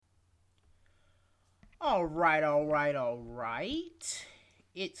All right, all right, all right.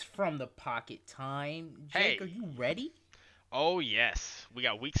 It's from the pocket time. Jake, are Hey, you ready? oh yes, we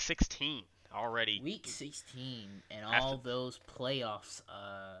got week 16 already. Week 16 and After, all those playoffs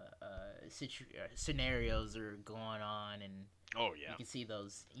scenarios are going on, and oh you yeah, can see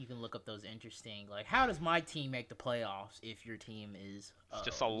those. You can look up those interesting. Like, how does my team make the playoffs if your team is it's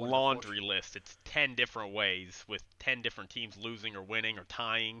just a one of the four? laundry list. It's 10 different ways with 10 different teams losing or winning or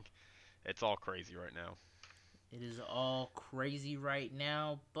tying. It's all crazy right now. It is all crazy right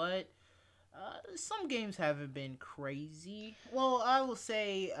now, but some games haven't been crazy. Well, I will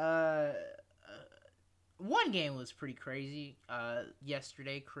say one game was pretty crazy.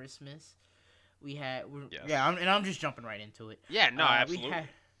 Yesterday, Christmas, we had Yes. and I'm just jumping right into it. Yeah, no, We had absolutely.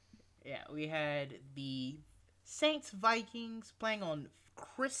 we had the Saints Vikings playing on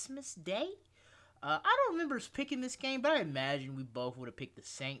Christmas Day. I don't remember us picking this game, but I imagine we both would have picked the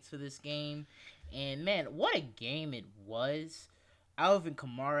Saints for this game. And man, what a game it was! Alvin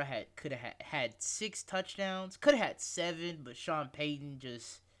Kamara could have had 6 touchdowns, could have had 7, but Sean Payton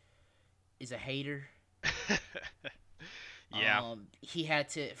just is a hater. Yeah. He had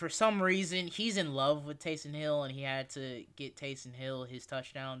to, for some reason, he's in love with Taysom Hill, and he had to get Taysom Hill his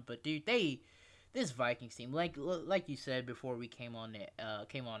touchdown. But dude, this Vikings team, like you said before we came on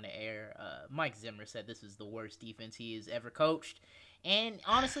the air, Mike Zimmer said this is the worst defense he has ever coached, and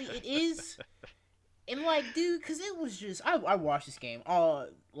honestly, it is. And like, dude, because it was just I watched this game all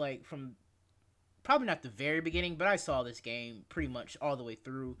like from probably not the very beginning, but I saw this game pretty much all the way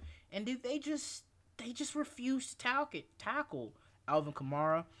through, and dude, they just refused to tackle Alvin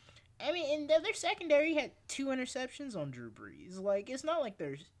Kamara. I mean, and their secondary had 2 interceptions on Drew Brees. Like, it's not like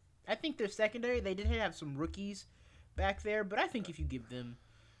there's. I think their secondary, they did have some rookies back there, but I think if you give them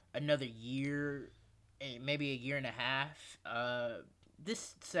another year, maybe a year and a half,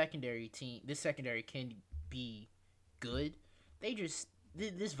 this secondary can be good.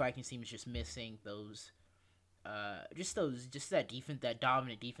 This Vikings team is just missing just that defense, that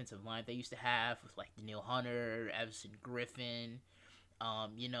dominant defensive line they used to have with like Daniil Hunter, Everson Griffin.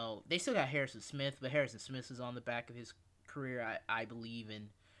 They still got Harrison Smith, but Harrison Smith is on the back of his career, I believe, in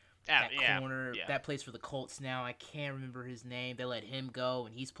Yeah, that yeah, corner yeah. that plays for the Colts now. I can't remember his name. They let him go,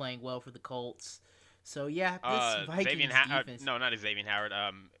 and he's playing well for the Colts. So yeah, this Xavier Vikings defense, no, not Xavier Howard.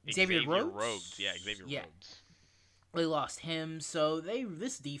 Xavier Xavier Rhodes. Rhodes, Yeah, Xavier yeah, Rhodes. they lost him. So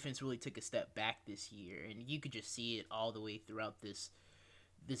this defense really took a step back this year, and you could just see it all the way throughout this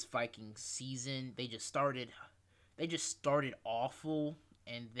Vikings season. They just started awful,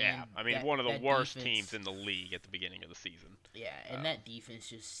 and Yeah, then I mean that one of the that worst teams defense. in the league at the beginning of the season. Yeah, and Um, that defense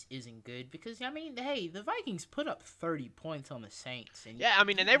just isn't good because I mean, hey, the Vikings put up 30 points on the Saints, and yeah, I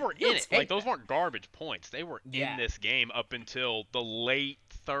mean, and they were you'll in it. Like take those that. weren't garbage points. They were in Yeah. this game up until the late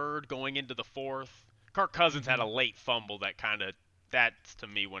third, going into the fourth. Kirk Cousins had Hmm. a late fumble that that's to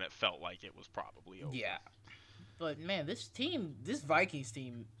me when it felt like it was probably over. Yeah. But man, this Vikings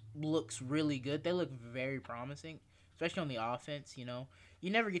team looks really good. They look very promising, especially on the offense. You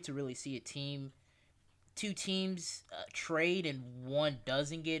never get to really see two teams trade and one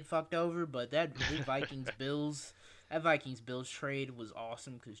doesn't get fucked over. But that Vikings Bills trade was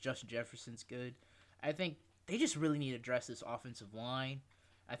awesome because Justin Jefferson's good. I think they just really need to address this offensive line.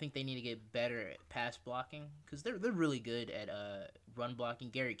 I think they need to get better at pass blocking because they're really good at run blocking.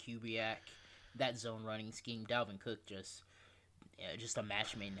 Gary Kubiak, that zone running scheme. Dalvin Cook just a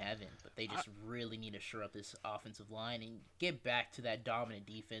match made in heaven. But they I, just really need to shore up this offensive line and get back to that dominant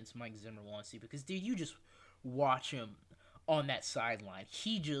defense Mike Zimmer wants to. Because dude, you just watch him on that sideline.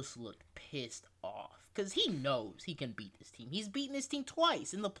 He just looked pissed off because he knows he can beat this team. He's beaten this team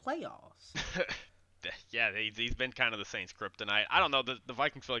twice in the playoffs. yeah, he's been kind of the Saints' kryptonite. I don't know. The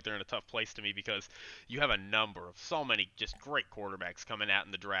Vikings feel like they're in a tough place to me because you have a number of so many just great quarterbacks coming out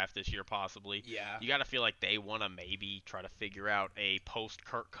in the draft this year, possibly. Yeah. You got to feel like they want to maybe try to figure out a post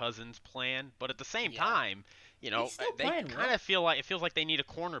Kirk Cousins plan, but at the same Yeah. time, He's still they playing kind well. of feel like it feels like they need a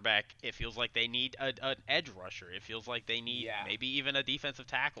cornerback. It feels like they need an edge rusher. It feels like they need Yeah. maybe even a defensive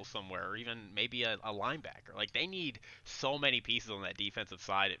tackle somewhere, or even maybe a linebacker. Like they need so many pieces on that defensive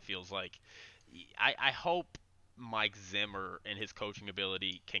side. It feels like I hope Mike Zimmer and his coaching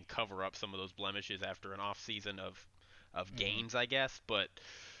ability can cover up some of those blemishes after an off season of Hmm. gains, I guess. But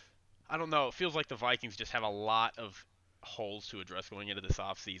I don't know. It feels like the Vikings just have a lot of holes to address going into this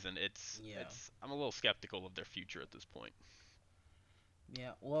off season. Yeah. I'm a little skeptical of their future at this point.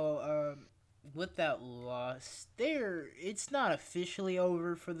 Yeah. Well, with that loss, it's not officially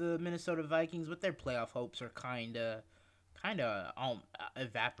over for the Minnesota Vikings, but their playoff hopes are kind of Yeah,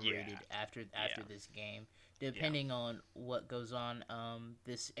 evaporated after yeah, this game. depending on what goes on.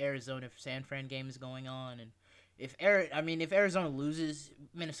 This Arizona San Fran game is going on, and if Arizona loses,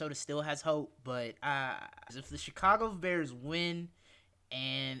 Minnesota still has hope. But if the Chicago Bears win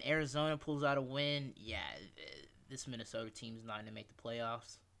and Arizona pulls out a win, this Minnesota team's not gonna make the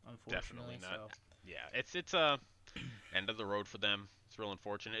playoffs, unfortunately. Definitely not. So. Yeah, it's end of the road for them. It's real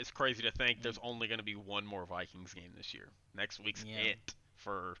unfortunate. It's crazy to think there's only going to be one more Vikings game this year. Next week's it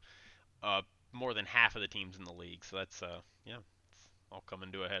for more than half of the teams in the league. So that's it's all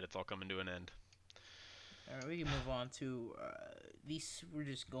coming to a head. It's all coming to an end. All right, we can move on to these. We're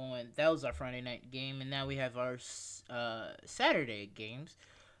just going. That was our Friday night game, and now we have our Saturday games.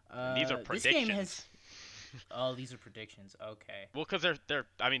 These are predictions. This game has. Oh, these are predictions. Okay. Well, because they're.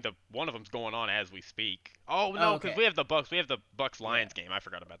 I mean, one of them's going on as we speak. Oh no, because we have the Bucks. We have the Bucks Lions game. I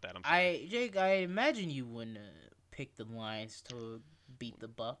forgot about that. I'm sorry. Jake, I imagine you wouldn't pick the Lions to beat the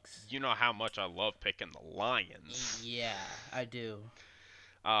Bucks. You know how much I love picking the Lions. Yeah, I do.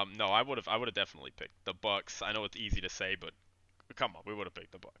 No, I would have definitely picked the Bucks. I know it's easy to say, but come on, we would have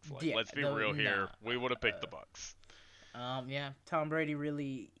picked the Bucks. Let's be real here. We would have picked the Bucks. Tom Brady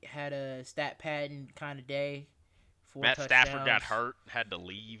really had a stat padding kind of day. Matt Stafford got hurt, had to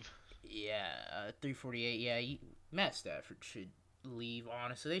leave. Yeah, 348. Yeah, Matt Stafford should leave.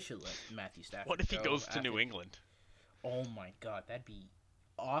 Honestly, they should let Matthew Stafford. What if he goes to New England? Oh my God, that'd be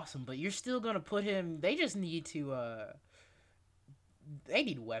awesome. But you're still gonna put him. They just need to. They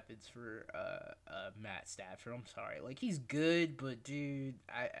need weapons for Matt Stafford. I'm sorry, like he's good, but dude,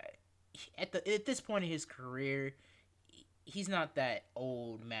 at this point in his career, he's not that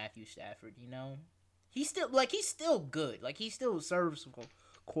old Matthew Stafford. You know, he's still good. Like he's still a serviceable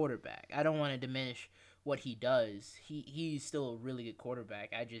quarterback. I don't want to diminish what he does. He's still a really good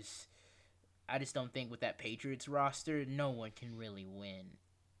quarterback. I just don't think with that Patriots roster, no one can really win.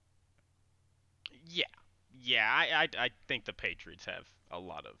 Yeah, I think the Patriots have a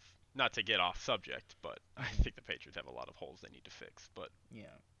lot of, not to get off subject, but I think the Patriots have a lot of holes they need to fix. But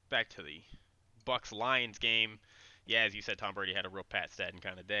back to the Bucks-Lions game. Yeah, as you said, Tom Brady had a real Pat Staten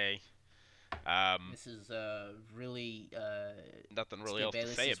kind of day. This is really nothing really else to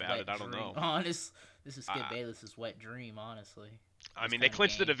say about it. I don't know. This is Skip Bayless's wet dream, honestly. I mean, they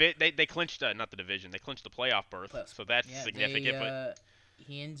clinched they clinched not the division. They clinched the playoff berth, so that's significant. But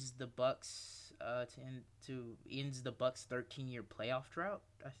he ends the Bucks ends the Bucks 13-year playoff drought.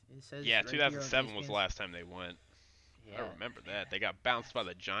 It says. Yeah, 2007 was the last time they went. Yeah, I remember that. They got bounced by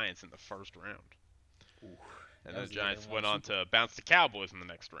the Giants in the first round. Ooh, and then the Giants went on to bounce the Cowboys in the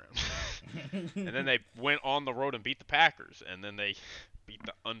next round. And then they went on the road and beat the Packers. And then they beat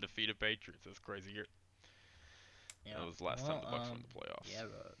the undefeated Patriots. That's crazy. Yeah. That was the last time the Bucks won the playoffs. Yeah,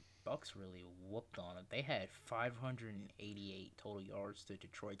 the Bucks really whooped on it. They had 588 total yards to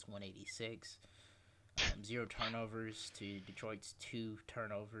Detroit's 186. 0 turnovers to Detroit's 2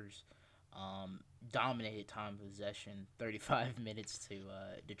 turnovers. Dominated time of possession, 35 minutes to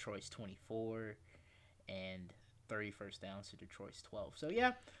Detroit's 24, and 30 first downs to Detroit's 12. So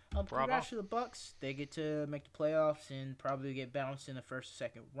yeah, congrats to the Bucks. They get to make the playoffs and probably get bounced in the first or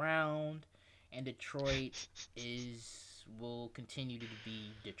second round. And Detroit will continue to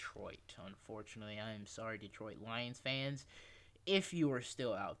be Detroit. Unfortunately, I am sorry, Detroit Lions fans, if you are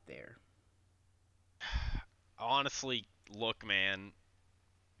still out there. Honestly, look, man.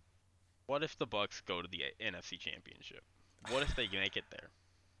 What if the Bucks go to the NFC Championship? What if they make it there?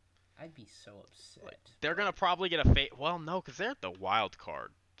 I'd be so upset. They're gonna probably get a well, no, because they're the wild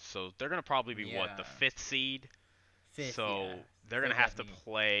card, so they're gonna probably be the 5th seed. So they're gonna have to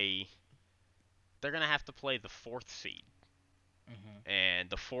play. They're gonna have to play the 4th seed, and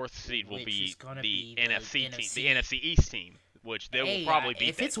the 4th seed will be the NFC team, the NFC East team, which they will probably beat.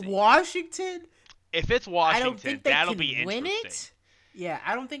 If it's Washington, I don't think that'll be interesting. Win it. Yeah,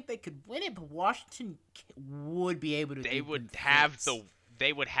 I don't think they could win it, but Washington would be able to. They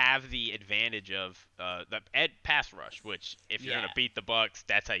would have the advantage of the pass rush, which if you're gonna beat the Bucks,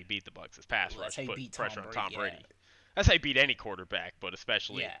 that's how you beat the Bucks. Is pass rush, put pressure on Tom Brady. Yeah. That's how you beat any quarterback, but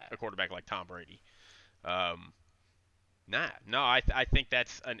especially a quarterback like Tom Brady. I think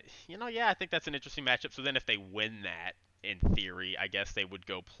that's I think that's an interesting matchup. So then, if they win that, in theory, I guess they would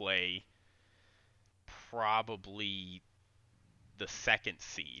go play probably the 2nd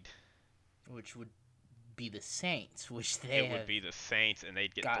seed, which would be the Saints, which would be the Saints, and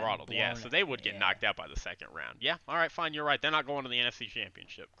they'd get throttled. Yeah, so they would get knocked out by the 2nd round. Yeah, all right, fine, you're right. They're not going to the NFC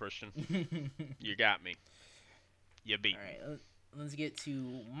Championship, Christian. You got me. You beat me. All right, let's get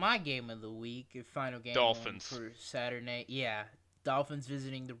to my game of the week, final game Dolphins for Saturday. Yeah, Dolphins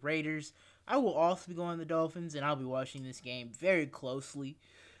visiting the Raiders. I will also be going to the Dolphins, and I'll be watching this game very closely.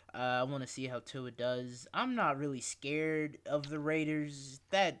 I want to see how Tua does. I'm not really scared of the Raiders.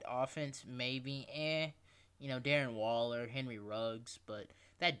 That offense, maybe, Darren Waller, Henry Ruggs, but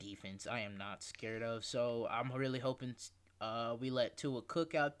that defense, I am not scared of. So I'm really hoping we let Tua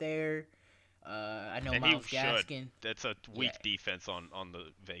cook out there. I know And Miles he should. Gaskin. That's a Yeah, weak defense on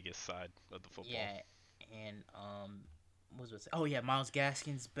the Vegas side of the football. yeah, and what was it? Oh yeah, Miles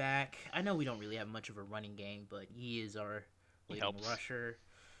Gaskin's back. I know we don't really have much of a running game, but he is our He leading helps. rusher.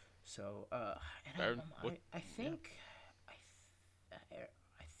 So, Aaron, I think,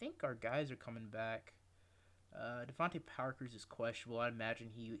 I think our guys are coming back. Devontae Parker's is questionable. I imagine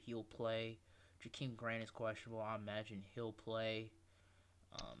he'll play. Jakeem Grant is questionable. I imagine he'll play.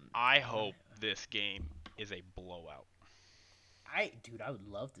 I hope this game is a blowout. Dude, I would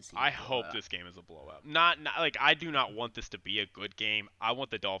love to see. I hope this game is a blowout. Not like I do not want this to be a good game. I want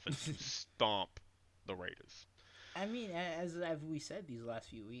the Dolphins to stomp the Raiders. I mean, as we said these last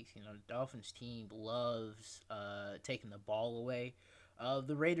few weeks, the Dolphins team loves taking the ball away.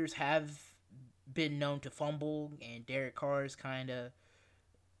 The Raiders have been known to fumble, and Derek Carr's kind of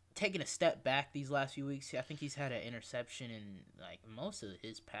taken a step back these last few weeks. I think he's had an interception in like most of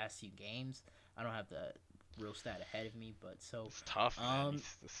his past few games. I don't have the real stat ahead of me, but so It's tough, man.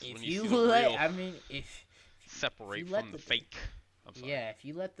 if you let, I mean, if separate if you let from the fake. I'm sorry. yeah, if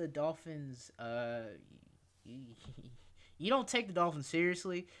you let the Dolphins, you don't take the Dolphins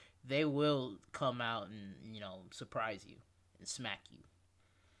seriously, they will come out and surprise you and smack you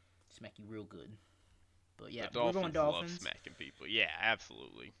real good. But yeah, The we're Dolphins going Dolphins. love smacking people. Yeah,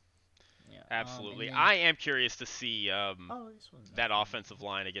 absolutely. Yeah, Absolutely. and then- I am curious to see this one's that not- offensive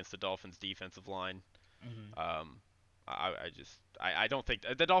line against the Dolphins defensive line. Mhm. I don't think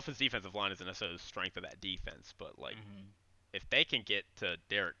the Dolphins defensive line isn't necessarily the strength of that defense, but like if they can get to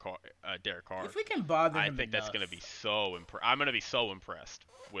Derek Carr, If we can bother I him think that's going to be so I'm going to be so impressed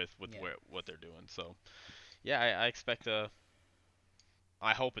with Yeah. what they're doing. So yeah, I expect a.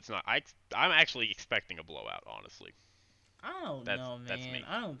 I hope it's not. I'm actually expecting a blowout, honestly. I don't know, man. that's me.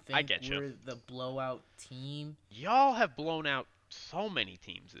 I don't I think get you. we're the blowout team. Y'all have blown out so many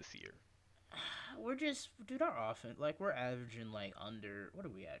teams this year. We're just, dude, our offense, like, we're averaging, like, what are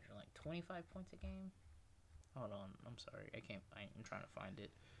we averaging, like, 25 points a game? Hold on, I'm sorry, I'm trying to find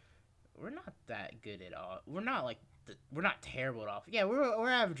it. We're not that good at all. We're not, like, we're not terrible at offense. Yeah, we're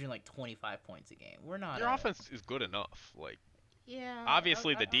averaging, like, 25 points a game. We're not. Your offense is good enough. Like, yeah.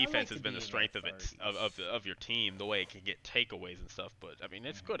 obviously, the I defense like has to been be the in strength the of it 30s. of your team, the way it can get takeaways and stuff. But I mean,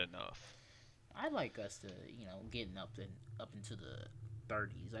 it's good enough. I'd like us to, getting up into the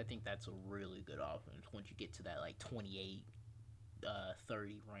 30s. I think that's a really good offense once you get to that like 28,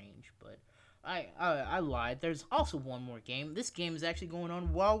 30 range. But I lied. There's also one more game. This game is actually going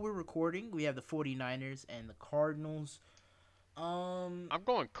on while we're recording. We have the 49ers and the Cardinals. I'm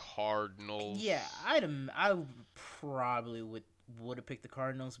going Cardinals. Yeah, I probably would have picked the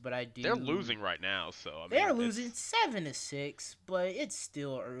Cardinals, but I do. They're losing right now, so I mean, They're losing 7-6, but it's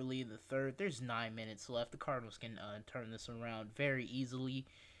still early in the third. There's 9 minutes left. The Cardinals can turn this around very easily,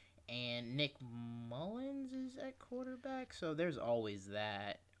 and Nick Mullins is at quarterback, so there's always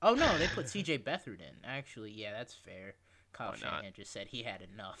that. Oh no, they put C.J. Beathard in. Actually, yeah, that's fair. Kyle Shanahan just said he had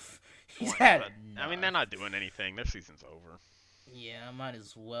enough. He's had enough. I mean, they're not doing anything. Their season's over. Yeah, I might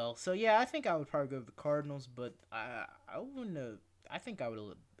as well. So yeah, I think I would probably go with the Cardinals, but I wouldn't have. I think I would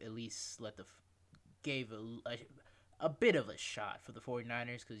have at least gave a bit of a shot for the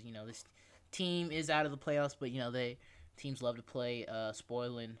 49ers because this team is out of the playoffs, but teams love to play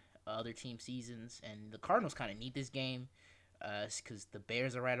spoiling other team seasons, and the Cardinals kind of need this game because the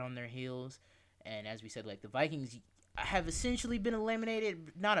Bears are right on their heels, and as we said, like the Vikings have essentially been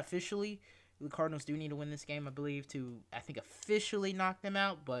eliminated, not officially. The Cardinals do need to win this game, I believe, to officially knock them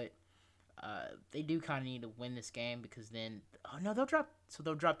out. But they do kind of need to win this game because then they'll drop. So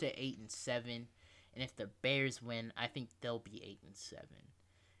they'll drop to 8-7, and if the Bears win, I think they'll be 8-7,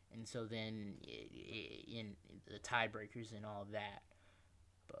 and so then in the tiebreakers and all that.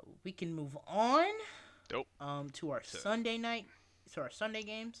 But we can move on. Dope. To our Sunday night, to our Sunday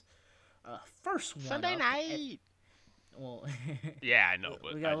games. First one. Sunday night. Well, yeah, I know,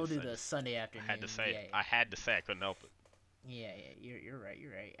 but we'll do the Sunday afternoon. I had to say yeah. I had to say I couldn't help it. Yeah, you're right.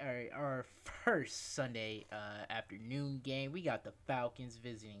 All right, our first Sunday afternoon game, we got the Falcons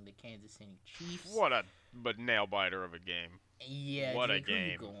visiting the Kansas City Chiefs. What a nail biter of a game. Yeah, what Jake, a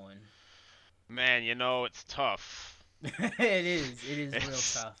game. Who you going? Man, it's tough. It is real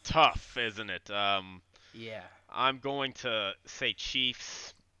tough. Tough, isn't it? Yeah. I'm going to say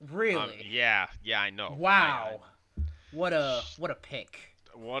Chiefs. Really? Yeah, I know. Wow. What a pick.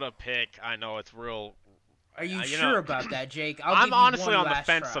 What a pick. I know it's real Are you You sure know, about that, Jake? I'll I'm give you honestly one on the last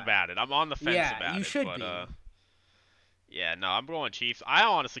fence try. about it. I'm on the fence Yeah, about you it, should but be. yeah, no, I'm going Chiefs. I'm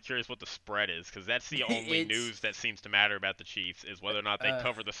honestly curious what the spread is, because that's the only It's news that seems to matter about the Chiefs is whether or not they uh.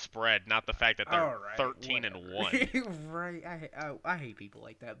 cover the spread, not the fact that they're All right, 13 and one. whatever. Right, I hate people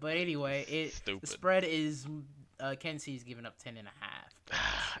like that. But anyway, the Stupid. spread is Kansas City's giving up 10.5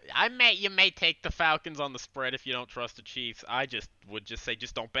 points. You may take the Falcons on the spread if you don't trust the Chiefs. I would just say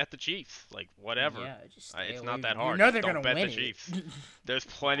just don't bet the Chiefs. Like whatever. Yeah, just stay It's away not that from. You hard. know Just they're don't gonna bet the win Chiefs. it. There's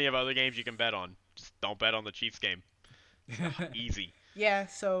plenty of other games you can bet on. Just don't bet on the Chiefs game. Easy. Yeah,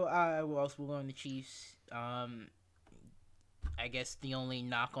 so who else will go on the Chiefs? I guess the only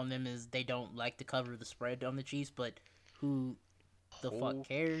knock on them is they don't like to cover the spread on the Chiefs, but who the fuck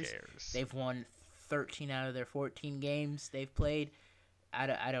cares? They've won 13 out of their 14 games they've played.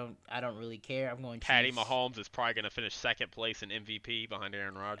 I don't really care. I'm going Chiefs. Patty Mahomes is probably going to finish second place in MVP behind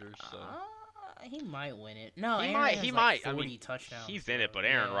Aaron Rodgers. So. He might win it. No, he Aaron might. has He like might. 40 touchdowns. He's in it, but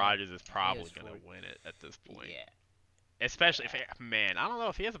Aaron Rodgers is probably going to win it at this point. Yeah. Especially if, man, I don't know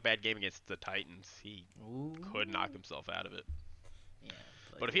if he has a bad game against the Titans, he could knock himself out of it. Yeah.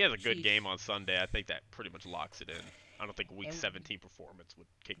 But if he has a good game on Sunday, I think that pretty much locks it in. I don't think Week 17 performance would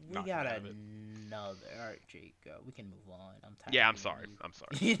knock him out of it. All right, Jake. We can move on. I'm tired. Yeah, I'm sorry.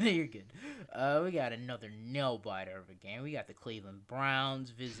 You're good. We got another nail-biter of a game. We got the Cleveland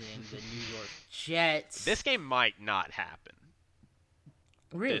Browns visiting the New York Jets. This game might not happen.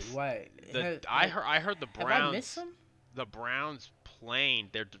 Really? Why? I heard the Browns. Have I missed them? The Browns plane,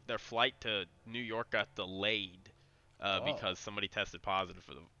 their flight to New York got delayed because somebody tested positive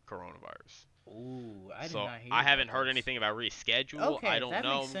for the coronavirus. Ooh, I did so not hear I haven't about heard this. anything about reschedule. Okay, I don't that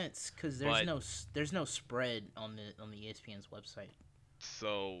know. makes sense because there's no spread on the ESPN's website.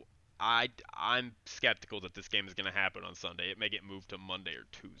 So I'm skeptical that this game is going to happen on Sunday. It may get moved to Monday or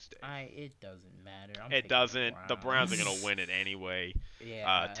Tuesday. It doesn't matter. It doesn't. The Browns are going to win it anyway.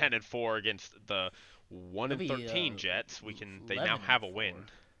 Yeah. 10-4 against the 1-13 Jets. They now have a win.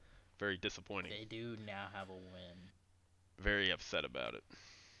 Very disappointing. They do now have a win. Very upset about it.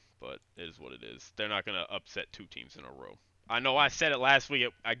 But it is what it is. They're not going to upset two teams in a row. I know I said it last week.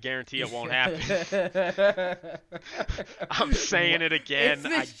 I guarantee it won't happen. I'm saying it again.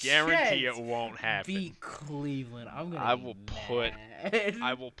 I guarantee it won't happen. Beat Cleveland. I will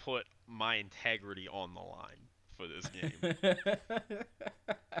put my integrity on the line for this game.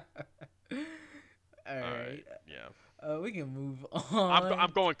 All right. Yeah. We can move on.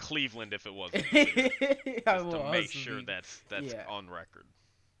 I'm going Cleveland if it wasn't Cleveland. Just to make sure that's on record.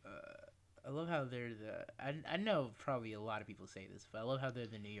 I love how they're I know probably a lot of people say this, but I love how they're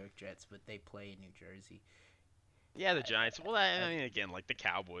the New York Jets, but they play in New Jersey. Yeah, the Giants. Well, I mean, again, like the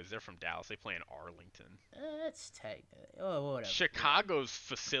Cowboys, they're from Dallas. They play in Arlington. That's technically. Oh, whatever. Chicago's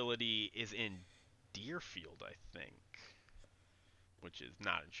facility is in Deerfield, I think, which is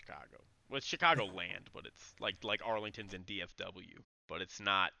not in Chicago. Well, it's Chicagoland, but it's like Arlington's in DFW, but it's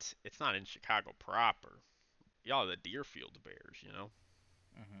not in Chicago proper. Y'all are the Deerfield Bears, you know.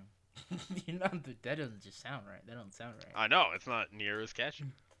 Mm-hmm. That doesn't just sound right. That don't sound right. I know it's not near as catchy.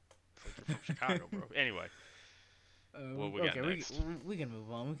 It's like you're from Chicago, bro. Anyway. What we got next? We can move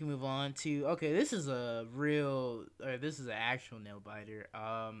on. We can move on to this is an actual nail biter.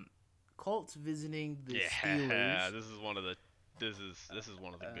 Colts visiting the Steelers. Yeah, this is one of the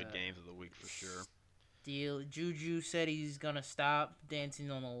good games of the week for sure. Juju said he's gonna stop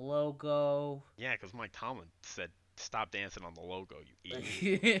dancing on the logo. Yeah, because Mike Tomlin said stop dancing on the logo, you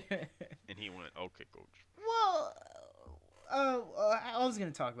idiot. And he went, okay, coach. Well, I was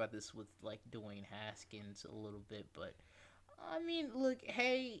going to talk about this with, Dwayne Haskins a little bit, but, I mean, look,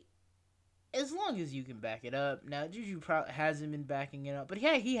 hey, as long as you can back it up. Now, Juju hasn't been backing it up, but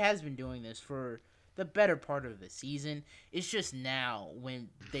yeah, he has been doing this for the better part of the season. It's just now, when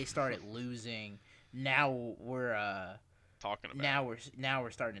they started losing, now we're, talking about now we're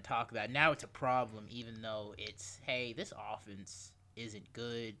starting to talk about it. Now it's a problem, even though it's, hey, this offense isn't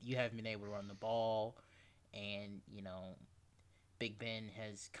good. You haven't been able to run the ball, and Big Ben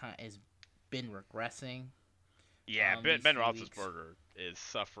has been regressing. Yeah, Ben Roethlisberger is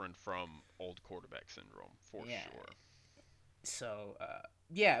suffering from old quarterback syndrome for sure. So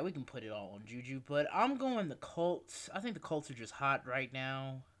yeah, we can put it all on Juju, but I'm going the Colts. I think the Colts are just hot right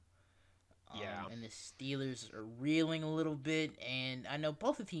now. Yeah. And the Steelers are reeling a little bit, and I know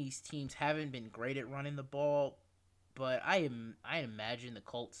both of these teams haven't been great at running the ball, but I imagine the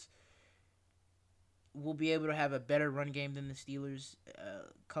Colts will be able to have a better run game than the Steelers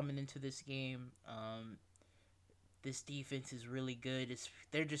coming into this game. This defense is really good.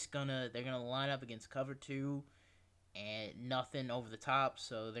 They're gonna line up against cover 2 and nothing over the top,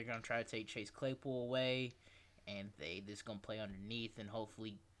 so they're gonna try to take Chase Claypool away. and they just gonna play underneath and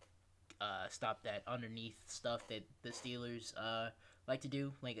hopefully stop that underneath stuff that the Steelers like to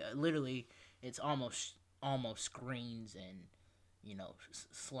do. Like literally, it's almost screens and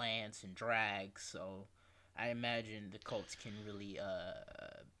slants and drags. So I imagine the Colts can really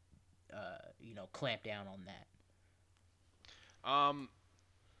clamp down on that.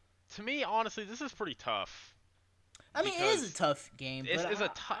 To me, honestly, this is pretty tough. I mean, it is a tough game, but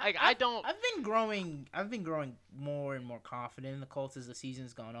I don't. I've been growing more and more confident in the Colts as the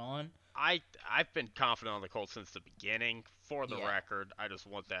season's gone on. I've been confident on the Colts since the beginning. For the record, I just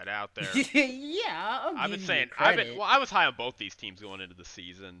want that out there. Yeah, I've been saying I was high on both these teams going into the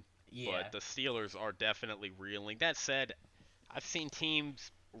season. Yeah. But the Steelers are definitely reeling. That said, I've seen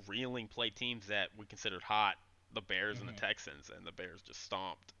teams reeling play teams that we considered hot, the Bears and the Texans, and the Bears just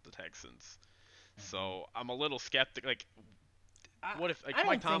stomped the Texans. So I'm a little skeptic. Like, what if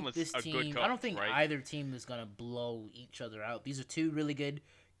Mike Tomlin's a good coach? I don't think right? either team is gonna blow each other out. These are two really good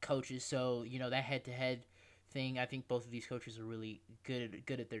coaches, so that head-to-head thing. I think both of these coaches are really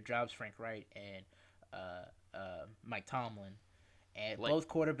good at their jobs. Frank Wright and Mike Tomlin, and both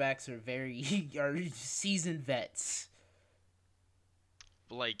quarterbacks are seasoned vets.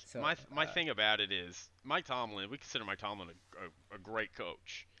 Like, so, my thing about it is Mike Tomlin. We consider Mike Tomlin a great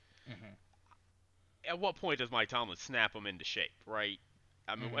coach. At what point does Mike Tomlin snap him into shape, right?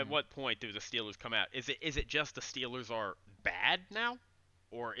 I mean, at what point do the Steelers come out? Is it just the Steelers are bad now,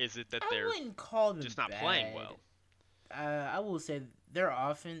 or is it that they're just not playing well? I will say their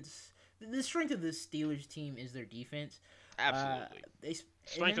offense. The strength of this Steelers team is their defense. Absolutely.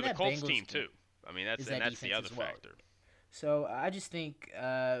 Strength of the Colts team too. I mean, that's the other factor. So I just think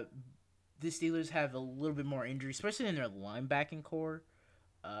the Steelers have a little bit more injury, especially in their linebacking core.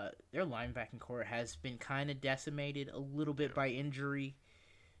 Their linebacking core has been kind of decimated a little bit by injury,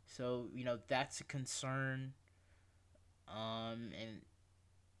 so that's a concern. And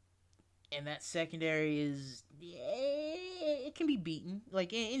that secondary is it can be beaten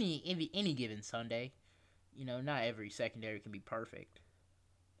like any given Sunday. Not every secondary can be perfect.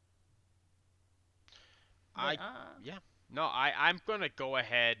 No, I'm gonna go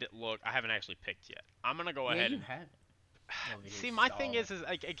ahead. Look, I haven't actually picked yet. I'm gonna go ahead. You haven't. See, my thing is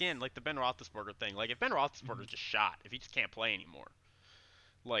like again, like the Ben Roethlisberger thing. Like if Ben Roethlisberger's just shot, if he just can't play anymore,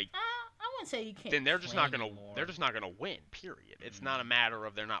 like I wouldn't say you can't. Then they're just not gonna anymore. They're just not gonna win. Period. It's not a matter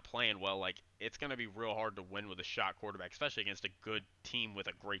of they're not playing well. Like it's gonna be real hard to win with a shot quarterback, especially against a good team with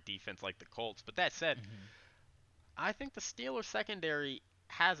a great defense like the Colts. But that said, I think the Steelers secondary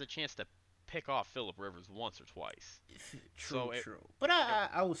has a chance to pick off Phillip Rivers once or twice. True. But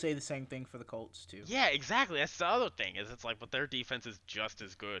I will say the same thing for the Colts too. Yeah, exactly. That's the other thing. Is it's like, but their defense is just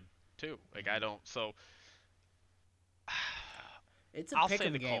as good too. Like I don't. So it's a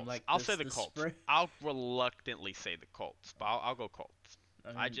pick'em game. Colts. Like I'll say the Colts. I'll reluctantly say the Colts, but I'll go Colts.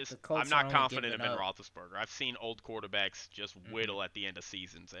 I mean, I'm not confident in Ben Roethlisberger. I've seen old quarterbacks just whittle at the end of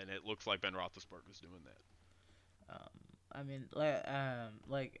seasons, and it looks like Ben Roethlisberger's doing that. I mean,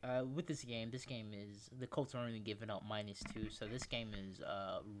 with this game is the Colts are only giving up -2, so this game is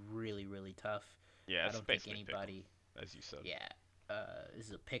really really tough. Yeah, I don't think anybody, as you said. Yeah, this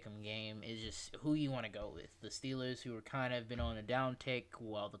is a pick'em game. It's just who you want to go with. The Steelers, who are kind of been on a downtick,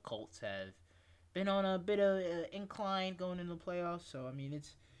 while the Colts have been on a bit of incline going into the playoffs. So I mean,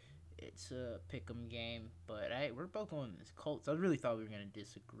 it's a pick'em game, but we're both going this Colts. I really thought we were gonna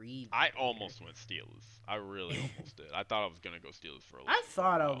disagree. I almost went Steelers. I really almost did. I thought I was gonna go Steelers for a little. I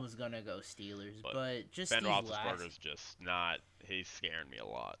thought I was gonna go Steelers, but just Ben Roethlisberger's just not. He's scaring me a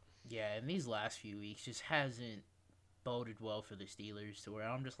lot. Yeah, and these last few weeks just hasn't boded well for the Steelers, to where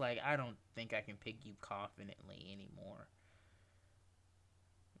I'm just like, I don't think I can pick you confidently anymore.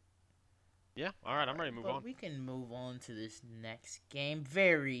 Yeah, all right, I'm ready to move on. We can move on to this next game.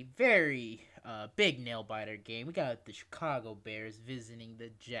 Very, very big nail-biter game. We got the Chicago Bears visiting the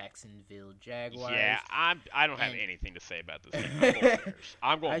Jacksonville Jaguars. Yeah, I don't have anything to say about this game.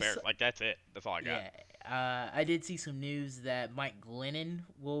 I'm going Bears. Like, that's it. That's all I got. Yeah, I did see some news that Mike Glennon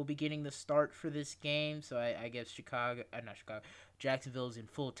will be getting the start for this game, so I guess Jacksonville's in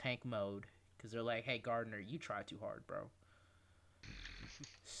full tank mode, because they're like, hey, Gardner, you try too hard, bro.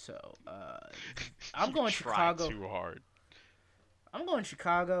 So, I'm going Chicago. Too hard. I'm going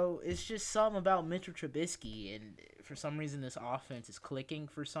Chicago. It's just something about Mitchell Trubisky, and for some reason this offense is clicking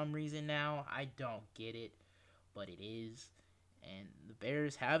for some reason now. I don't get it, but it is. And the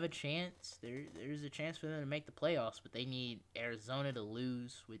Bears have a chance. There's a chance for them to make the playoffs, but they need Arizona to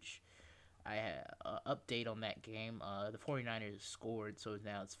lose, which I have an update on that game. The 49ers scored, so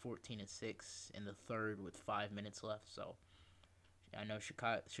now it's 14-6 in the third with 5 minutes left, so I know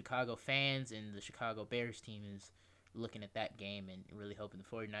Chicago fans and the Chicago Bears team is looking at that game and really hoping the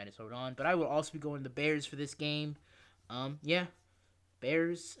 49ers hold on. But I will also be going to the Bears for this game. Yeah,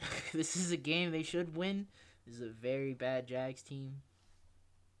 Bears. This is a game they should win. This is a very bad Jags team.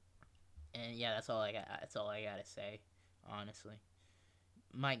 And yeah, that's all I got. That's all I gotta say, honestly.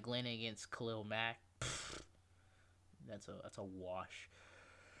 Mike Glennon against Khalil Mack. That's a wash.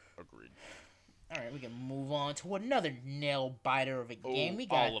 Agreed. All right, we can move on to another nail biter of a game. We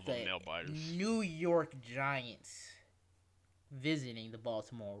got all of them nail biters. New York Giants visiting the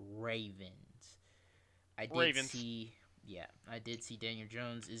Baltimore Ravens. I did see Daniel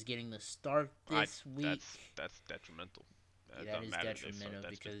Jones is getting the start this week. That's detrimental. That is detrimental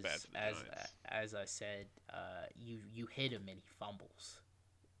because, as I said, you hit him and he fumbles,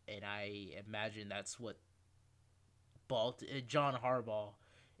 and I imagine that's what John Harbaugh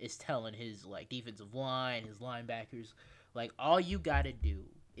is telling his defensive line, his linebackers, all you gotta do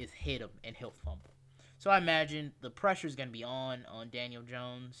is hit him and he'll fumble. So I imagine the pressure's gonna be on Daniel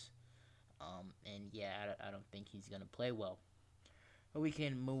Jones, and yeah, I don't think he's gonna play well. But we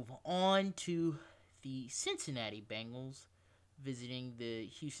can move on to the Cincinnati Bengals visiting the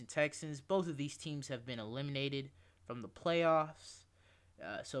Houston Texans. Both of these teams have been eliminated from the playoffs,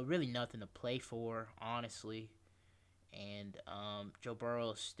 so really nothing to play for, honestly. And Joe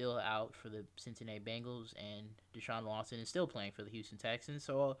Burrow is still out for the Cincinnati Bengals, and Deshaun Watson is still playing for the Houston Texans.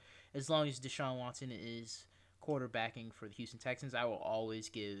 So as long as Deshaun Watson is quarterbacking for the Houston Texans, I will always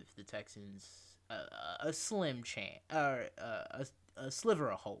give the Texans a slim chance, or a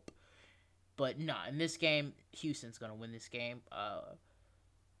sliver of hope. But nah, in this game, Houston's gonna win this game.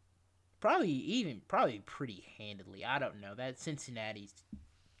 Probably pretty handedly. I don't know. That Cincinnati's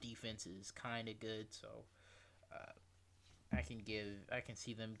defense is kind of good, so I can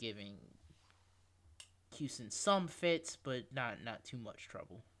see them giving Houston some fits, but not too much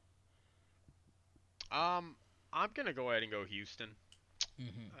trouble. I'm gonna go ahead and go Houston.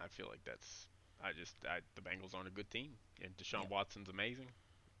 Mm-hmm. I feel like the Bengals aren't a good team, and Deshaun Watson's amazing.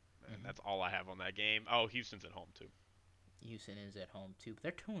 And that's all I have on that game. Oh, Houston's at home too. Houston is at home too. But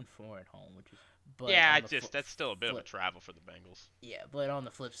they're 2-4 at home, which is that's still a bit of a travel for the Bengals. Yeah, but on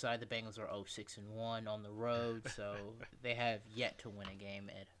the flip side, the Bengals are 0-6-1 on the road, so they have yet to win a game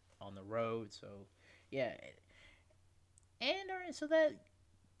on the road. So yeah, and all right, so that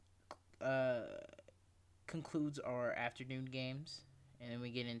concludes our afternoon games, and then we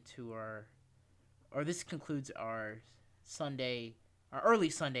get into this concludes our early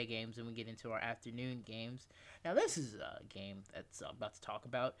Sunday games, and we get into our afternoon games. Now, this is a game that's I'm about to talk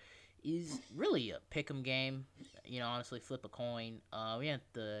about. Is really a pick'em game. Honestly, flip a coin. I'm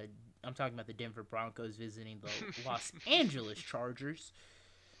talking about the Denver Broncos visiting the Los Angeles Chargers.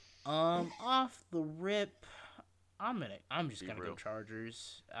 Off the rip, I'm just gonna go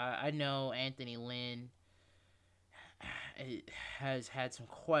Chargers. I know Anthony Lynn has had some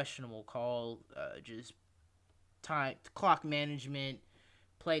questionable just time, clock management,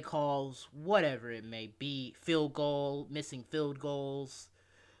 play calls, whatever it may be, missing field goals.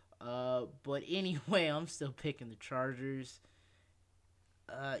 But anyway, I'm still picking the Chargers.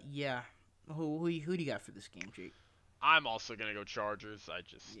 Yeah. Who do you got for this game, Jake? I'm also gonna go Chargers. I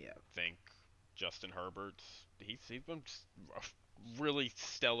just think Justin Herbert's he's been really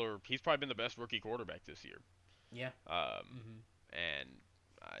stellar. He's probably been the best rookie quarterback this year. Yeah. And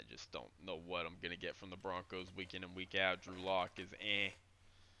I just don't know what I'm gonna get from the Broncos week in and week out. Drew Lock is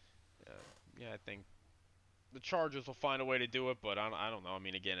I think the Chargers will find a way to do it, but I don't know. I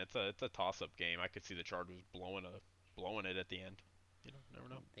mean, again, it's a toss-up game. I could see the Chargers blowing it at the end. Never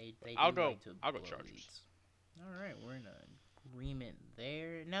know. I'll go Chargers. Leads. All right, we're in agreement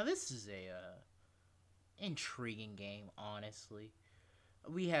there. Now this is a intriguing game, honestly.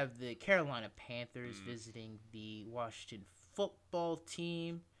 We have the Carolina Panthers visiting the Washington Football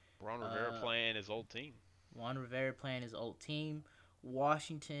Team. Ron Rivera playing his old team.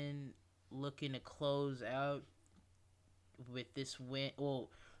 Washington looking to close out with this win. Well,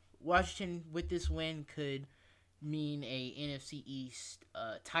 Washington with this win could mean a NFC East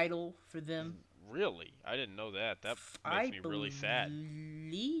title for them. Really? I didn't know that. That makes me really sad. I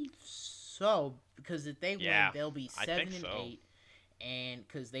believe so, because if they win, they'll be 7-8, and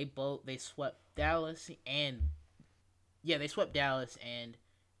because they swept Dallas and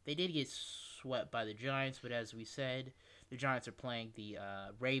they did get swept by the Giants, but as we said, the Giants are playing the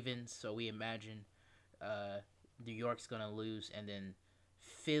Ravens, so we imagine New York's gonna lose, and then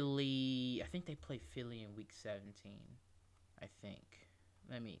Philly. I think they play Philly in Week 17. I think.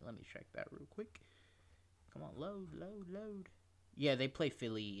 Let me check that real quick. Come on, load. Yeah, they play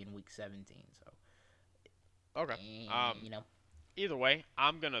Philly in Week 17. So. Okay. Either way,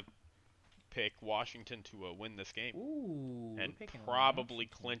 I'm gonna pick Washington to win this game Ooh, we're and picking probably Washington.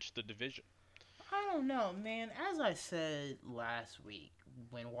 clinch the division. I don't know, man. As I said last week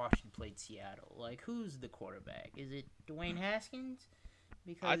when Washington played Seattle, like, who's the quarterback? Is it Dwayne Haskins?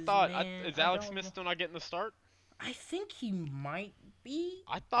 I Because, thought, man, is I Alex don't Smith know. still not getting the start? I think he might be,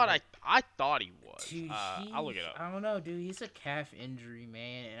 I thought but I thought he was. dude, I'll look it up. I don't know, dude. He's a calf injury,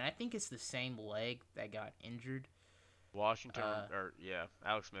 man, and I think it's the same leg that got injured. Washington Uh, or yeah,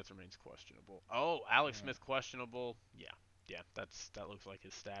 Alex Smith remains questionable. Oh, Alex yeah, Smith questionable. Yeah, yeah, that looks like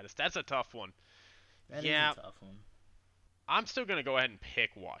his status. That's a tough one. that is a Yeah, tough one. I'm still gonna go ahead and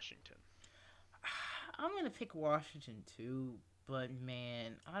pick Washington. I'm gonna pick Washington too, but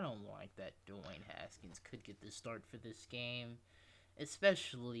man, I don't like that Dwayne Haskins could get the start for this game,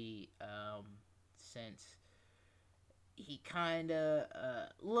 especially since he kind of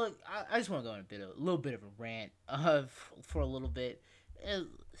look. I just want to go on a little bit of a rant for a little bit. Uh,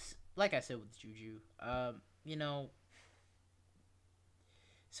 like I said with Juju, you know.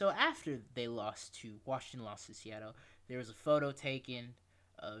 So after they lost to Washington, lost to Seattle, there was a photo taken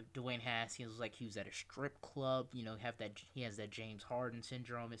of Dwayne Haskins. Like he was at a strip club. You know, he has that James Harden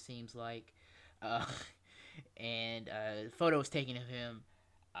syndrome. It seems like, uh, and photo was taken of him.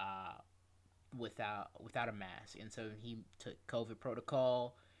 Without a mask, and so he took COVID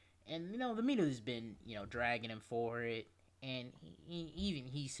protocol, and the media has been dragging him for it, and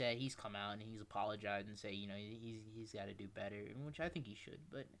he said he's come out and he's apologized and say he's got to do better, which I think he should,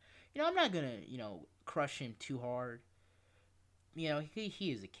 but I'm not gonna crush him too hard. He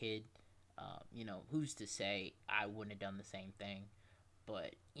is a kid. Who's to say I wouldn't have done the same thing?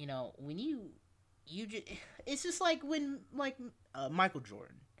 But when you just it's just like when Michael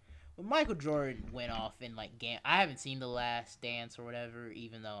Jordan. When Michael Jordan went off in I haven't seen The Last Dance or whatever,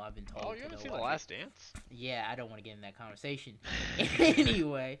 even though I've been told. Oh, you to haven't go seen The watch Last it. Dance? Yeah, I don't want to get in that conversation.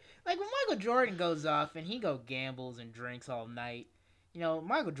 Anyway, like when Michael Jordan goes off and he gambles and drinks all night,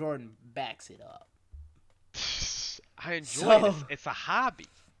 Michael Jordan backs it up. I enjoy it. So, It's a hobby.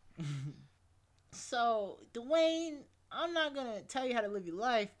 so Dwayne, I'm not gonna tell you how to live your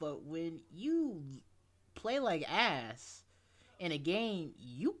life, but when you play like ass in a game,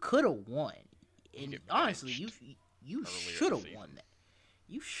 you could have won. And Get honestly, benched you earlier should this have won season. that.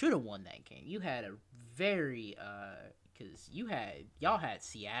 You should have won that game. You had a very because y'all had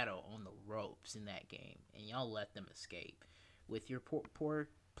Seattle on the ropes in that game, and y'all let them escape with your poor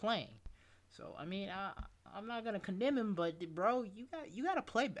playing. So I mean, I'm not gonna condemn him, but bro, you got to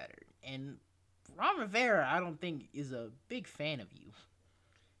play better. And Ron Rivera, I don't think is a big fan of you.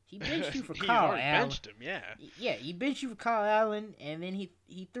 He benched you for He Kyle already Allen. benched him, yeah. Yeah, he benched you for Kyle Allen, and then he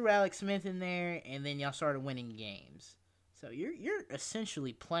threw Alex Smith in there, and then y'all started winning games. So you're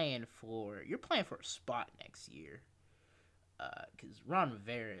essentially playing for a spot next year, because Ron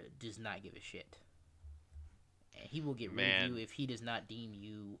Rivera does not give a shit, and he will get rid of you Man, if he does not deem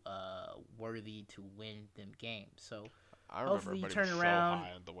you worthy to win them games. So I remember hopefully you everybody turn was around. so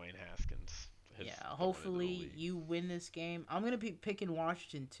high on Dwayne Haskins. Yeah, Going into the hopefully league. you win this game. I'm gonna be picking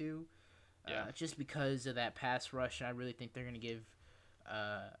Washington too, Yeah. just because of that pass rush, and I really think they're gonna give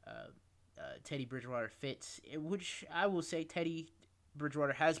Teddy Bridgewater fits, which I will say Teddy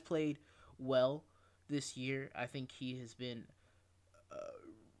Bridgewater has played well this year. I think he has been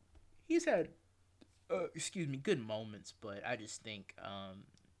he's had good moments, but I just think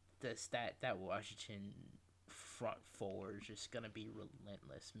that Washington front four is just gonna be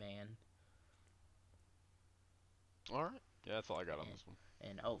relentless, man. All right. Yeah, that's all I got on And, this one.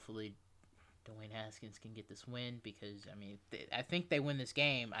 and hopefully Dwayne Haskins can get this win, because I mean I think they win this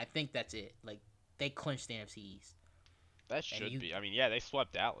game. I think that's it. Like they clinched the NFC East. That And should be. I mean, yeah, they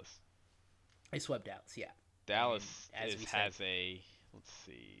swept Dallas. they swept Dallas, yeah. And Dallas as we said, has a. Let's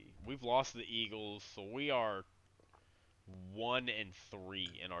see. We've lost the Eagles, so we are 1-3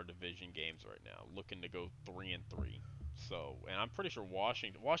 in our division games right now, looking to go 3-3. So, and I'm pretty sure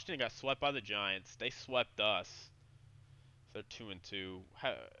Washington got swept by the Giants. They swept us. So they're 2-2.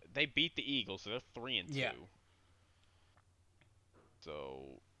 They beat the Eagles, so they're 3-2. yeah,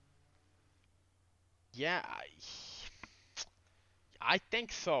 So, yeah, I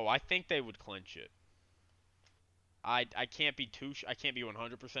think so. I think they would clinch it. I can't be I can't be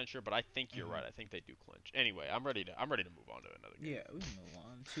 100% sure, but I think you're hmm right. I think they do clinch. Anyway, I'm ready to move on to another game. yeah. We can move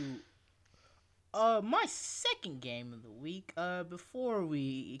on to my second game of the week. Before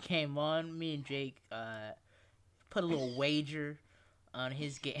we came on, me and Jake put a little wager on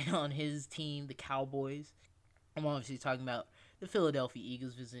his game on his team, the Cowboys. I'm obviously talking about the Philadelphia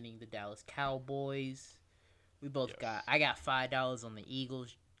Eagles visiting the Dallas Cowboys. We both Yes. I got $5 on the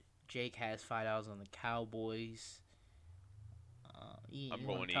Eagles. Jake has $5 on the Cowboys. I'm You want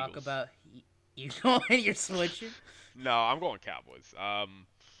going to talk Eagles. about you going? You're switching. No, I'm going Cowboys.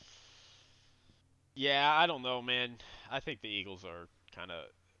 Yeah, I don't know, man. I think the Eagles are kind of.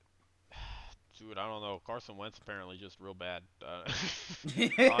 Dude, I don't know. Carson Wentz apparently just real bad. I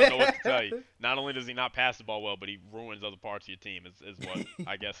don't know what to tell you. Not only does he not pass the ball well, but he ruins other parts of your team. Is what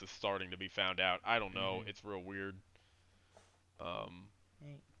I guess is starting to be found out. I don't know. Mhm. It's real weird. Um,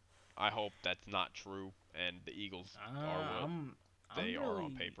 Hey, I hope that's not true, and the Eagles are what I'm they are on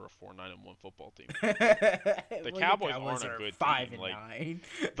really. paper, a 4-9-1 football team. The Well, your Cowboys Cowboys aren't a are good five team. and Like nine.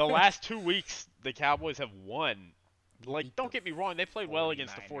 the last 2 weeks, the Cowboys have won. You Like, beat the don't get me wrong, they played well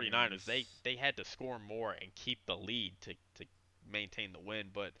against the 49ers. 49ers. They had to score more and keep the lead to maintain the win,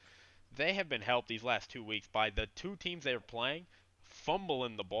 but they have been helped these last 2 weeks by the two teams they are playing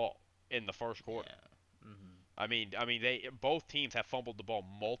fumbling the ball in the first quarter. Yeah. Hmm. They both teams have fumbled the ball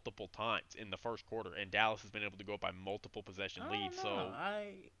multiple times in the first quarter, and Dallas has been able to go up by multiple possession I leads. don't know. So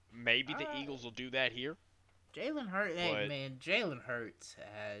maybe the Eagles will do that here, Jalen Hurts. Hey but man, Jalen Hurts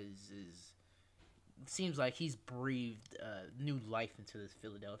has is seems like he's breathed new life into this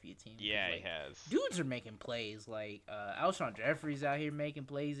Philadelphia team. 'Cause, yeah, he like, has. dudes are making plays. Like Alshon Jeffrey's out here making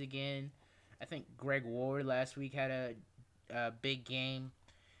plays again. I think Greg Ward last week had a big game.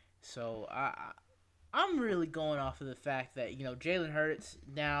 So I'm really going off of the fact that Jalen Hurts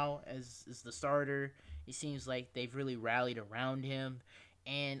now as the starter. It seems like they've really rallied around him,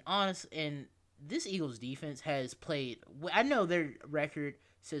 and this Eagles defense has played. I know their record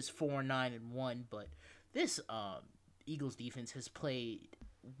says 4-9-1, but this Eagles defense has played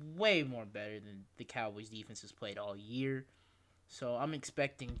way more better than the Cowboys defense has played all year. So I'm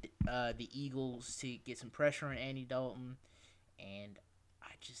expecting the Eagles to get some pressure on Andy Dalton, and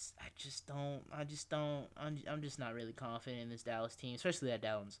I'm just not really confident in this Dallas team, especially that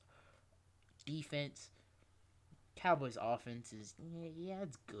Dallas defense. Cowboys offense is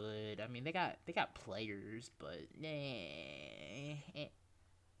it's good. I mean, they got players, but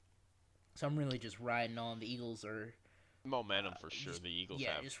so I'm really just riding on the Eagles or Momentum for sure. The Eagles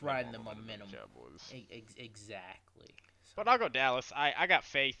have just more riding the momentum than momentum. the Cowboys. Exactly. So, But I'll go Dallas. I got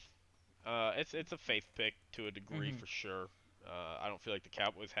faith. It's a faith pick to a degree mhm. for sure. I don't feel like the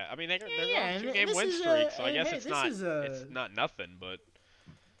Cowboys have. I mean, they're Yeah, on a and two-game this win is streak, so I hey, guess hey, this is it's not nothing. But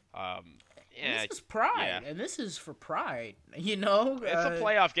and yeah, this is pride, yeah. and this is for pride. It's a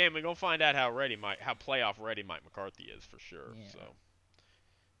playoff game. We're gonna find out how playoff ready Mike McCarthy is for sure. Yeah. So,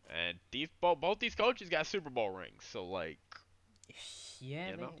 and both these coaches got Super Bowl rings. So like,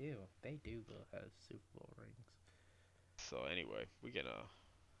 Yeah, you they know. do. They do both have Super Bowl rings. So anyway, we can Yeah,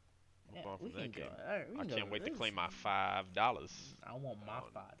 move on we from can that go. game. All right, we I can go. can't wait to This- claim my $5. I want my on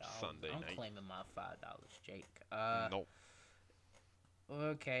 $5. Sunday I'm night. claiming my $5, Jake. Nope.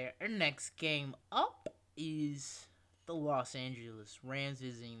 Okay. Our next game up is the Los Angeles Rams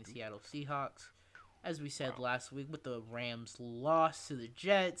visiting the Seattle Seahawks. As we said Wow. last week, with the Rams' loss to the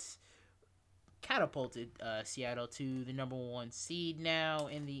Jets, catapulted Seattle to the number one seed now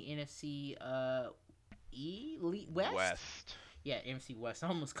in the NFC West. Yeah, NFC West. I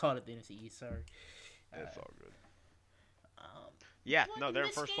almost called it the NFC East. Sorry. It's all good. Um, Yeah, but no, in they're in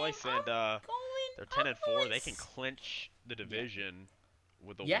this first game, place I'm and they're 10-4. They can going- clinch the division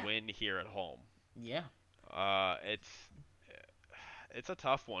with a Yeah. win here at home. Yeah. It's a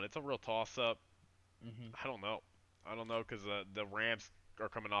tough one. It's a real toss-up. Mm-hmm. I don't know because the Rams are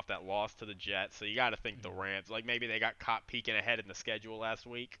coming off that loss to the Jets, so you got to think the Rams. Like maybe they got caught peeking ahead in the schedule last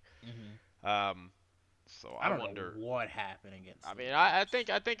week. Mm-hmm. So I don't wonder. know what happened against. I them. mean, I think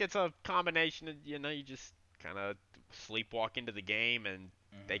it's a combination of you just kind of sleepwalk into the game and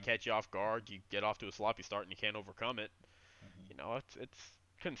they catch you off guard. You get off to a sloppy start and you can't overcome it. It's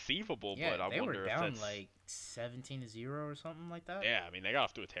conceivable, Yeah, but I they wonder were if down that's like 17-0 or something like that. yeah. I mean, they got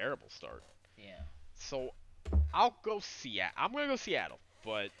off to a terrible start. Yeah. So I'll go Seattle. I'm gonna go Seattle,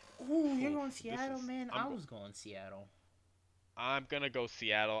 but Ooh, you're Oof, going this Seattle, is- man. I'm I go- was going Seattle. I'm gonna go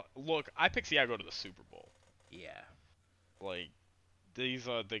Seattle. Look, I picked Seattle to go to the Super Bowl. Yeah. Like these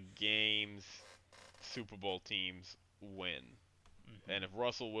are the games Super Bowl teams win. Mm-hmm. And if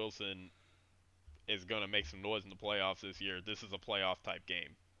Russell Wilson is going to make some noise in the playoffs this year, this is a playoff type game.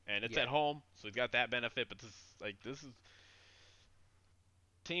 And it's Yeah. at home, so he's got that benefit, but this is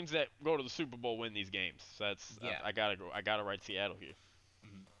teams that go to the Super Bowl win these games. So that's Yeah. I got to write Seattle here.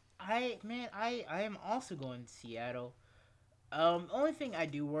 I am also going to Seattle. Only thing I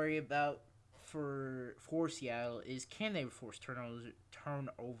do worry about for Seattle is can they force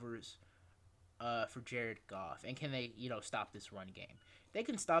turnovers for Jared Goff, and can they stop this run game? They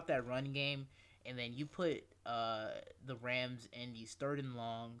can stop that run game, and then you put the Rams in these third and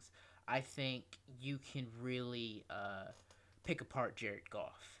longs. I think you can really pick apart Jared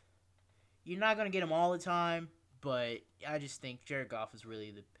Goff. You're not going to get him all the time, but I just think Jared Goff is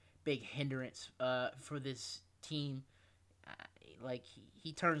really the big hindrance for this team. Like,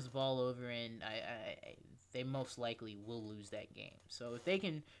 he turns the ball over, and they most likely will lose that game. So if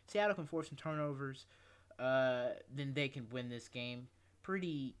Seattle can force some turnovers, then they can win this game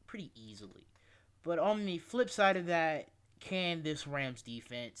pretty easily. But on the flip side of that, can this Rams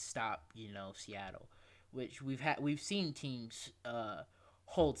defense stop, Seattle? Which we've seen teams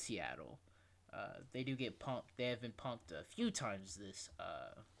hold Seattle. They do get punked. They have been punked a few times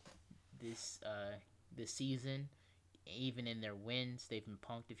this season. Even in their wins, they've been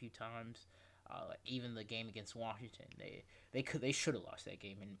punked a few times. Even the game against Washington, they should have lost that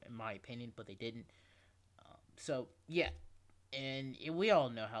game in my opinion, but they didn't. So yeah, and we all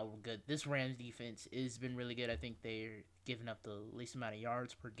know how good this Rams defense has been. Really good. I think they're giving up the least amount of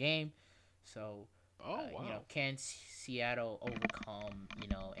yards per game. So can Seattle overcome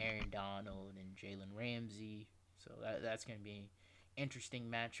Aaron Donald and Jalen Ramsey? So that's going to be an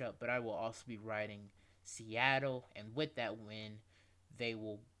interesting matchup. But I will also be riding Seattle, and with that win, they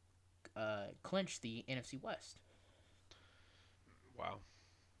will clinch the NFC West. Wow.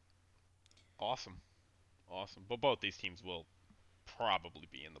 Awesome. But both these teams will probably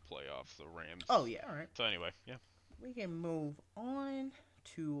be in the playoffs, the Rams. Oh, yeah, all right. So anyway, yeah. We can move on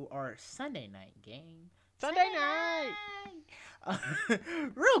to our Sunday night game. Sunday night!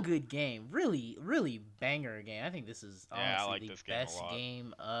 Real good game. Really, really banger game. I think this is honestly the best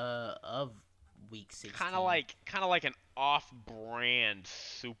game of Week 16. Kind of like an off-brand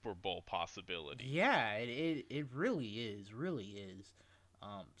Super Bowl possibility. Yeah, it really is.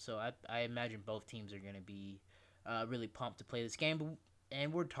 So I imagine both teams are going to be really pumped to play this game.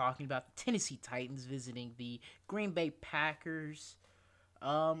 And we're talking about the Tennessee Titans visiting the Green Bay Packers.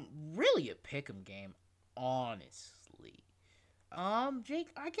 Really a pick'em game, honestly. Jake,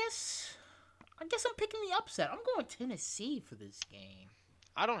 I guess I'm picking the upset. I'm going Tennessee for this game.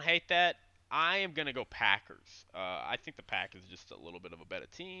 I don't hate that. I am going to go Packers. I think the Packers are just a little bit of a better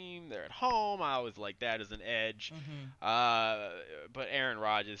team. They're at home. I always like that as an edge. But Aaron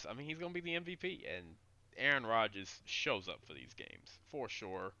Rodgers, I mean, he's going to be the MVP. And Aaron Rodgers shows up for these games, for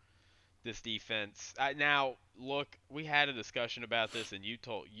sure. This defense. Now, look, we had a discussion about this, and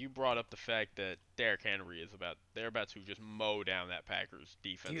you brought up the fact that Derrick Henry they're about to just mow down that Packers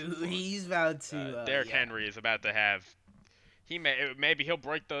defense. Dude, he's about to. Derrick Henry is about to have. Maybe he'll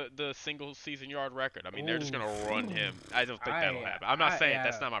break the single season yard record. I mean, they're just gonna run him. I don't think that'll happen. I'm not saying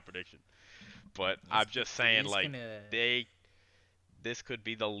that's not my prediction, but I'm just saying this could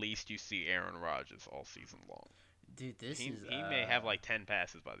be the least you see Aaron Rodgers all season long. Dude, he may have like 10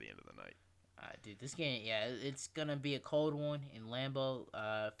 passes by the end of the night. Dude, this game, it's gonna be a cold one in Lambeau.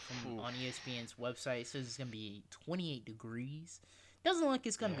 On ESPN's website, it says it's gonna be 28 degrees. Doesn't look like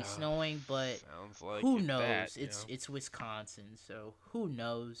it's gonna be snowing, but who knows? It's Wisconsin, so who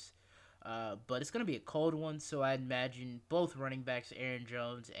knows? But it's gonna be a cold one, so I imagine both running backs, Aaron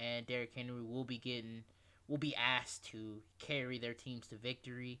Jones and Derrick Henry, will be asked to carry their teams to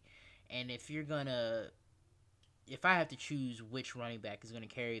victory. And if I have to choose which running back is gonna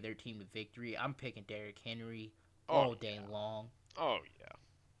carry their team to victory, I'm picking Derrick Henry all day long. Oh yeah.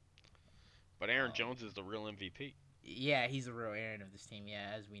 But Aaron Jones is the real MVP. Yeah, he's the real Aaron of this team.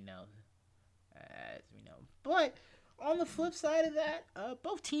 Yeah, as we know. But on the flip side of that,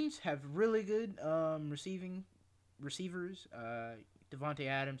 both teams have really good receivers. Devontae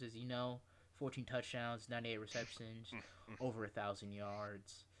Adams, as you know, 14 touchdowns, 98 receptions, over 1,000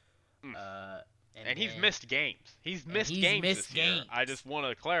 yards. And he's missed games. He's missed games this year. I just want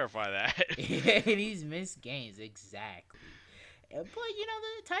to clarify that. And he's missed games, exactly. But,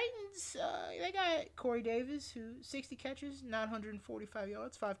 the Titans, they got Corey Davis, who 60 catches, 945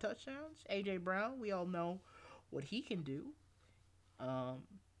 yards, 5 touchdowns. A.J. Brown, we all know what he can do. I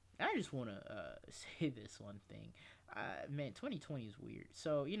just want to say this one thing. Man, 2020 is weird.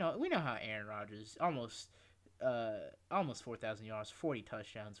 So, we know how Aaron Rodgers, almost 4,000 yards, 40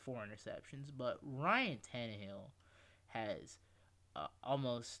 touchdowns, 4 interceptions. But Ryan Tannehill has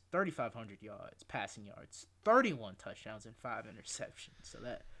almost 3,500 yards, passing yards, 31 touchdowns, and 5 interceptions. So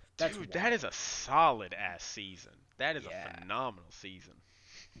that's dude, that is a solid ass season. That is a phenomenal season.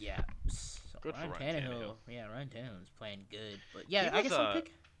 Yeah. So good Ryan for Ryan Tannehill. Yeah, Ryan Tannehill is playing good. But yeah, I guess I'll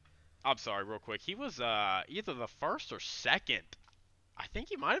pick. I'm sorry, real quick. He was either the first or second. I think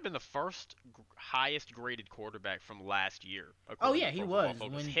he might have been the first highest graded quarterback from last year. Oh yeah, he was.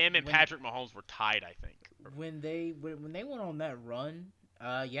 Him and Patrick Mahomes were tied, I think. When they went on that run,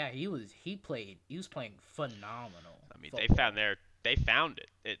 he was playing phenomenal. I mean, football. they found they found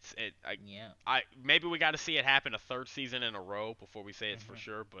it. Yeah. I maybe we got to see it happen a third season in a row before we say it's for Hmm.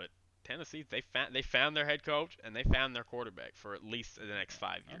 sure. But Tennessee, they found their head coach and they found their quarterback for at least the next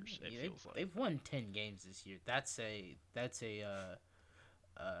 5 years. It Yeah, feels like. they've won 10 games this year. That's a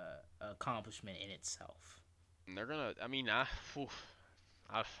accomplishment in itself. And they're gonna. I mean, I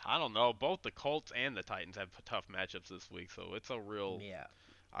don't know. Both the Colts and the Titans have tough matchups this week, so it's a real. Yeah.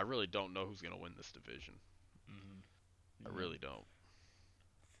 I really don't know who's gonna win this division. Hmm. I Yeah. really don't.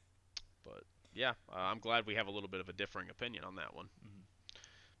 But yeah, I'm glad we have a little bit of a differing opinion on that one.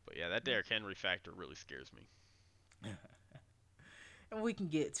 But yeah, that Derrick Henry factor really scares me. Hmm. And we can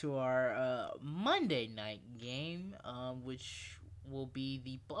get to our Monday night game, which will be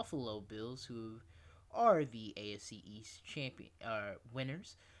the Buffalo Bills, who are the AFC East champion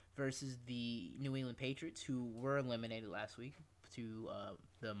winners, versus the New England Patriots, who were eliminated last week to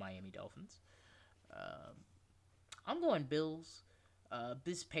the Miami Dolphins. Uh, I'm going Bills.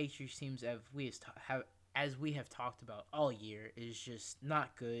 This Patriots teams, as we have talked about all year, is just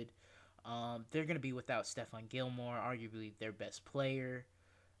not good. They're gonna be without Stephon Gilmore, arguably their best player.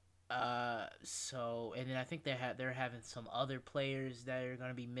 And then I think they're having some other players that are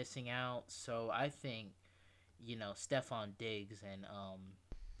gonna be missing out. So I think Stephon Diggs and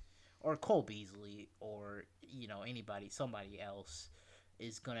or Cole Beasley or somebody else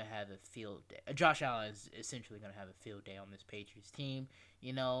is gonna have a field day. Josh Allen is essentially gonna have a field day on this Patriots team.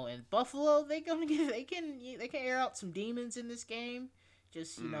 And Buffalo, they can air out some demons in this game.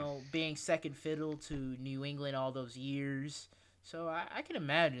 Just Mm. being second fiddle to New England all those years. So I can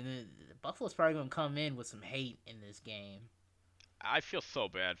imagine that Buffalo's probably gonna come in with some hate in this game. I feel so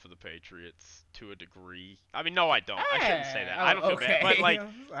bad for the Patriots to a degree. I mean, no, I don't. I shouldn't say that. I Oh, don't feel bad, but okay. I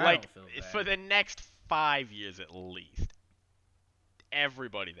like don't feel for bad. the next 5 years at least,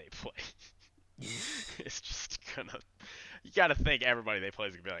 everybody they play is just gonna. You gotta think everybody they play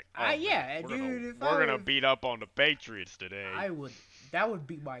is gonna be like, oh man, Yeah, we're dude. gonna If I we're gonna were, beat up on the Patriots today. I would. That would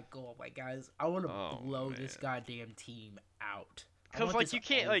be my goal. Like, guys, I want to Oh blow man. this goddamn team out. I Cause want like this you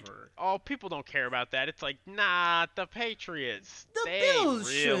can't like over. oh people don't care about that. It's like nah the Patriots The they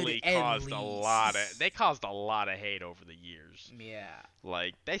Bills should really at caused least. they caused a lot of hate over the years. Yeah.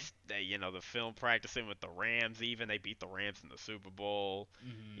 Like they the film practicing with the Rams even they beat the Rams in the Super Bowl.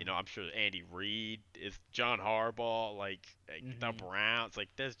 Mhm. I'm sure Andy Reid is John Harbaugh like the Mhm. Browns like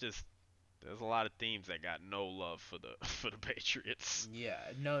there's a lot of teams that got no love for the for the Patriots. Yeah.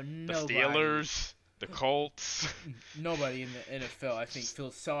 No. The Nobody. Steelers, the Colts. Nobody in the NFL, I think,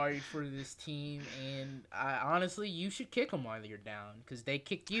 feels sorry for this team, and honestly, you should kick them while you're down, because they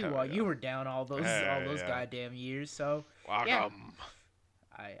kicked you Hell while yeah. you were down all those Yeah. goddamn years. So yeah, Welcome.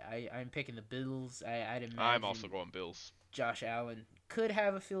 I'm picking the Bills. I'd I'm also imagine going Bills. Josh Allen could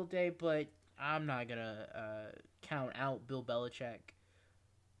have a field day, but I'm not gonna count out Bill Belichick.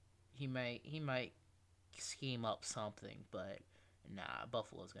 He might scheme up something, but nah,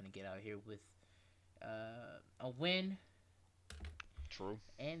 Buffalo's gonna get out here with a win. True.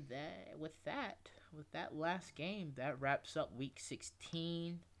 And with that last game, that wraps up Week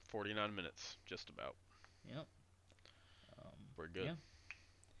 16. 49 minutes, just about. Yep. Um, We're good.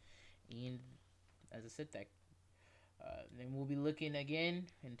 yeah. And as I said, that then we'll be looking again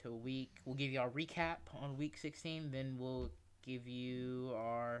until week. We'll give you our recap on Week 16. Then we'll give you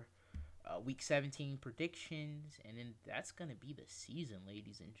our Week 17 predictions, and then that's gonna be the season,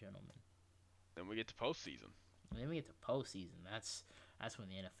 ladies and gentlemen. Then we get to postseason. And then we get to postseason. That's when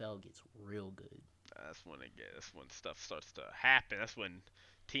the NFL gets real good. That's when stuff starts to happen. That's when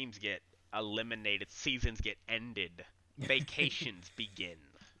teams get eliminated, seasons get ended, vacations begin.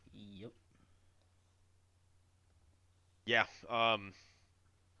 Yep. Yeah.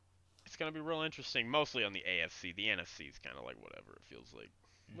 It's gonna be real interesting. Mostly on the AFC. The NFC is kind of like whatever it feels like,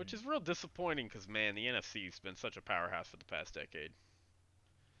 which Mhm. is real disappointing because man, the NFC's been such a powerhouse for the past decade.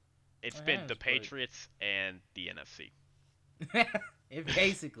 It's It been the has, but Patriots and the NFC. it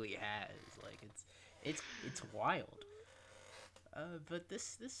basically has. Like it's wild. But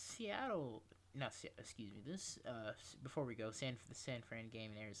this Seattle, not excuse me. This before we go, the San Fran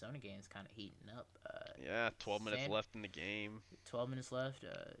game and Arizona game is kind of heating up. Yeah, 12 minutes San left in the game. 12 minutes left.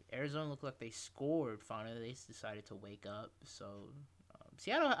 Arizona looked like they scored. Finally, they decided to wake up. So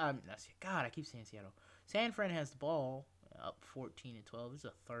Seattle, God, I keep saying Seattle. San Fran has the ball, up 14-12. This is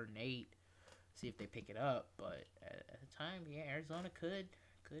a 3rd and 8. See if they pick it up. But at the time, yeah, Arizona could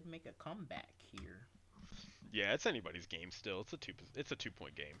make a comeback here. Yeah, it's anybody's game still. It's a 2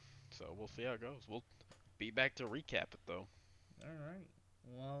 point game. So we'll see how it goes. We'll be back to recap it though. All right.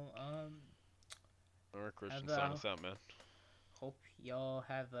 Well, All right, Christian, have sign a us out, man. hope y'all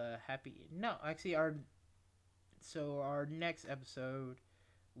have a happy. No, actually, our So our next episode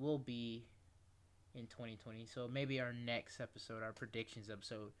will be in 2020. So maybe our next episode, our predictions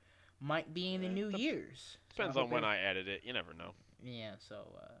episode, might be in the New Year's. Depends on when I edit it. You never know. Yeah. So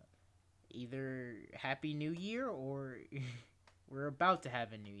either Happy New Year or we're about to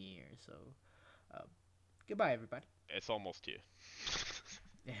have a New Year. So goodbye, everybody. It's almost here.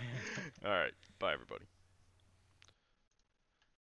 All right. Bye, everybody.